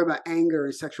 especially when you talk about anger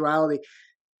and sexuality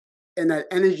and that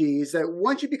energy, is that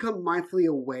once you become mindfully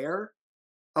aware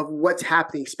of what's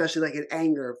happening, especially like in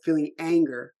anger, feeling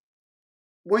anger,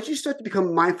 once you start to become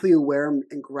mindfully aware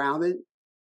and grounded,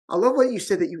 I love what you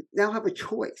said that you now have a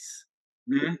choice.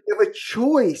 Mhm. You have a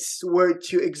choice where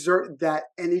to exert that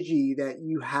energy that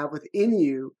you have within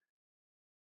you.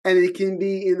 And it can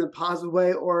be in a positive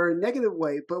way or a negative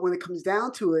way. But when it comes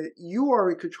down to it, you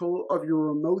are in control of your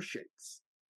emotions.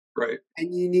 Right.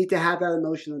 And you need to have that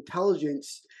emotional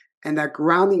intelligence and that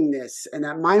groundingness and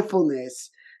that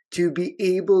mindfulness to be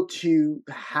able to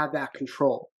have that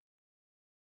control.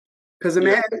 Because a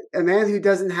Yeah. man, a man who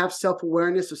doesn't have self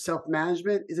awareness or self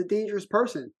management is a dangerous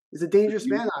person. Is a dangerous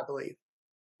Mhm. man, I believe.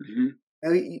 Mhm.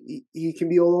 And he can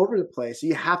be all over the place.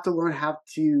 You have to learn how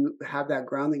to have that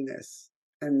groundingness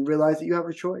and realize that you have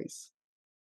a choice.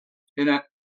 And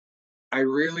I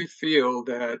really feel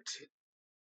that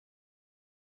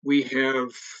we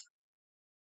have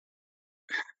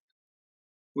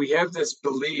we have this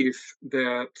belief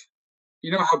that,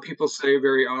 how people say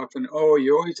very often, "Oh,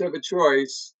 you always have a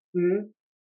choice." Mhm.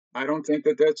 I don't think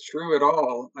that that's true at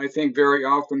all. I think very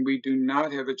often we do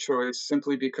not have a choice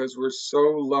simply because we're so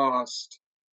lost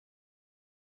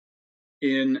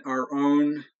in our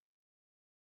own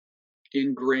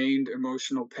ingrained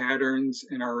emotional patterns,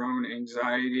 in our own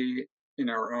anxiety, in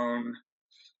our own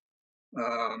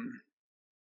um,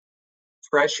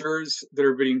 pressures that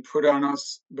are being put on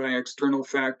us by external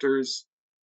factors.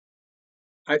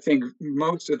 I think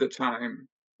most of the time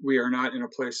we are not in a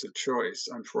place of choice,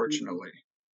 Mhm. unfortunately,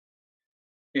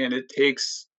 and it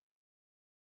takes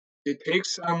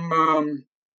some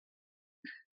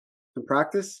In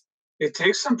practice? it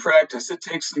takes some practice. It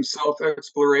takes some self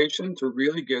exploration to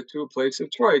really get to a place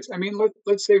of choice. I mean,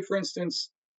 let's say, for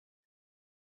instance,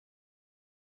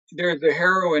 there's a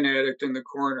heroin addict in the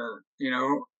corner,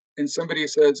 and somebody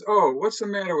says, "Oh, what's the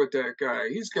matter with that guy?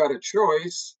 He's got a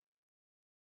choice."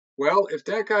 Well, if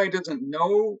that guy doesn't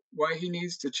know why he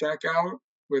needs to check out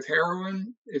with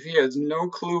heroin, if he has no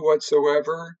clue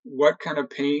whatsoever what kind of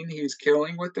pain he's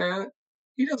killing with that,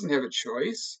 he doesn't have a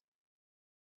choice.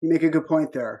 You make a good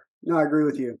point there. No, I agree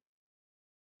with you.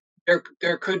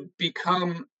 There could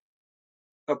become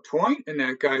a point in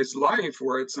that guy's life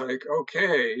where it's like,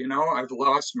 okay, I've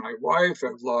lost my wife,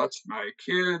 I've lost my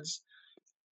kids,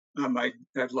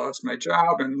 I've lost my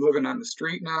job, I'm living on the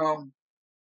street now.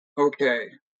 Okay,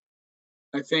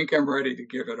 I think I'm ready to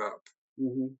give it up.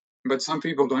 Mm-hmm. But some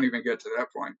people don't even get to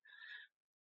that point.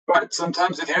 But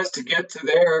sometimes it has to get to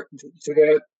there, to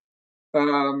that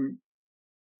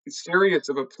serious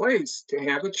of a place to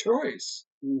have a choice.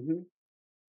 Mm-hmm.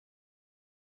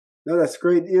 No, that's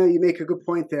great. You make a good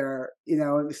point there,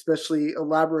 and especially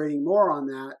elaborating more on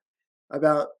that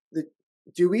about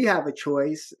do we have a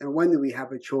choice and when do we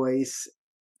have a choice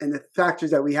and the factors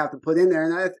that we have to put in there.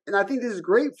 And I think this is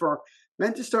great for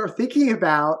men to start thinking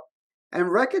about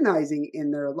and recognizing in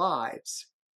their lives.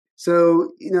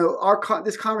 So,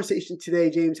 this conversation today,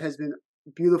 James, has been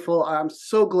beautiful. I'm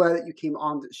so glad that you came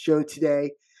on the show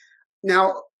today.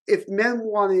 Now, if men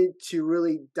wanted to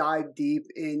really dive deep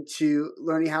into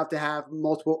learning how to have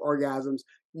multiple orgasms,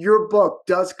 your book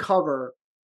does cover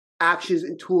actions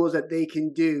and tools that they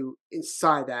can do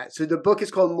inside that. So the book is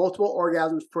called Multiple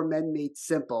Orgasms for Men Made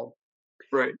Simple.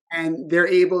 Right. And they're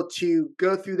able to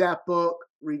go through that book,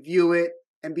 review it,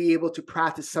 and be able to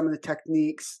practice some of the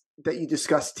techniques that you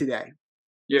discussed today.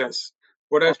 Yes.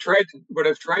 What I've tried to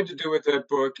do with that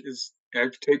book is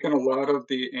I've taken a lot of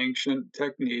the ancient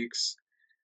techniques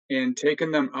and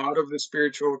taken them out of the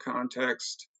spiritual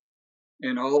context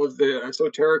and all of the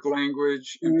esoteric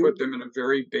language and put them in a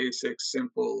very basic,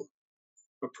 simple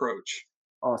approach.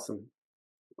 Awesome.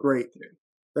 Great.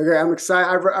 Okay, I'm excited.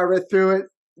 I read through it.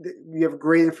 You have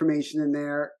great information in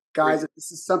there. Guys, Great. if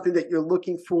this is something that you're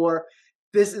looking for,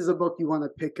 this is a book you want to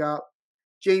pick up.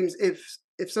 James, if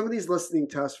somebody's listening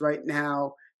to us right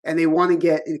now and they want to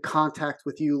get in contact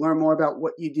with you, learn more about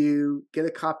what you do, get a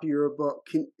copy of your book,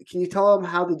 can you tell them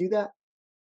how to do that?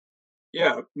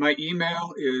 Yeah, my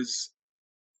email is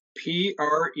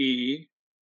prejames60,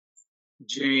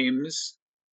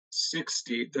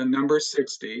 the number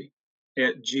 60,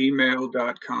 at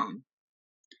gmail.com.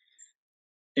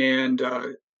 And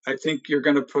I think you're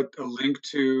going to put a link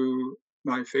to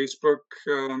my Facebook.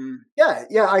 Yeah,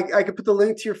 I could put the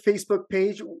link to your Facebook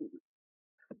page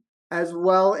as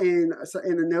well in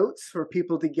the notes for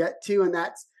people to get to, and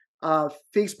that's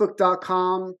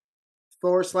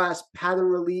facebook.com/pattern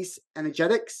release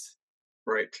energetics.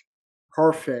 Right.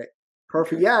 Perfect.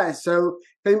 Okay. Yeah. So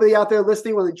if anybody out there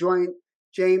listening want to join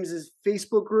James's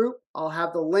Facebook group, I'll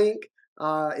have the link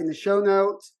in the show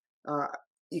notes.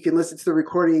 You can listen to the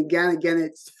recording again. Again,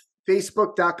 it's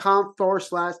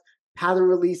facebook.com/pattern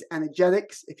release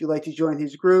energetics if you'd like to join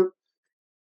his group.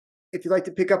 If you'd like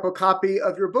to pick up a copy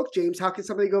of your book, James, how can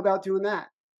somebody go about doing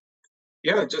that?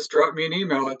 Yeah, just drop me an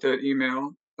email at that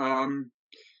email.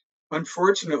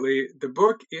 Unfortunately, the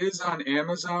book is on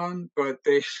Amazon, but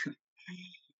they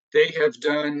have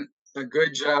done a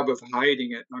good job of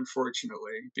hiding it,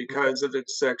 unfortunately, because of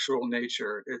its sexual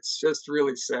nature. It's just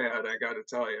really sad, I got to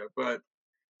tell you. But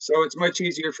so it's much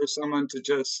easier for someone to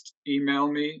just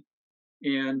email me.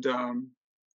 And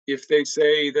if they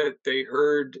say that they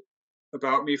heard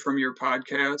about me from your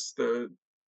podcast,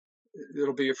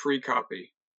 it'll be a free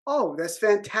copy. Oh, that's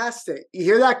fantastic. You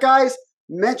hear that, guys?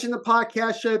 Mention the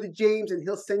podcast show to James, and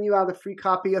he'll send you out a free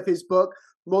copy of his book,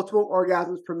 Multiple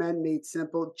Orgasms for Men Made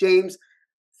Simple. James,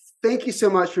 thank you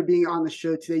so much for being on the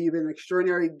show today. You've been an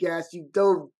extraordinary guest. You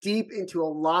dove deep into a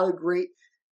lot of great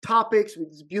topics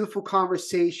with this beautiful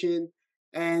conversation,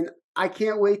 and I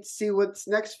can't wait to see what's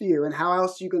next for you and how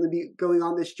else you're going to be going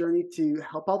on this journey to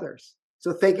help others.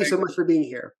 So thank you so much for being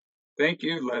here. Thank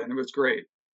you, Len. It was great.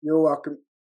 You're welcome.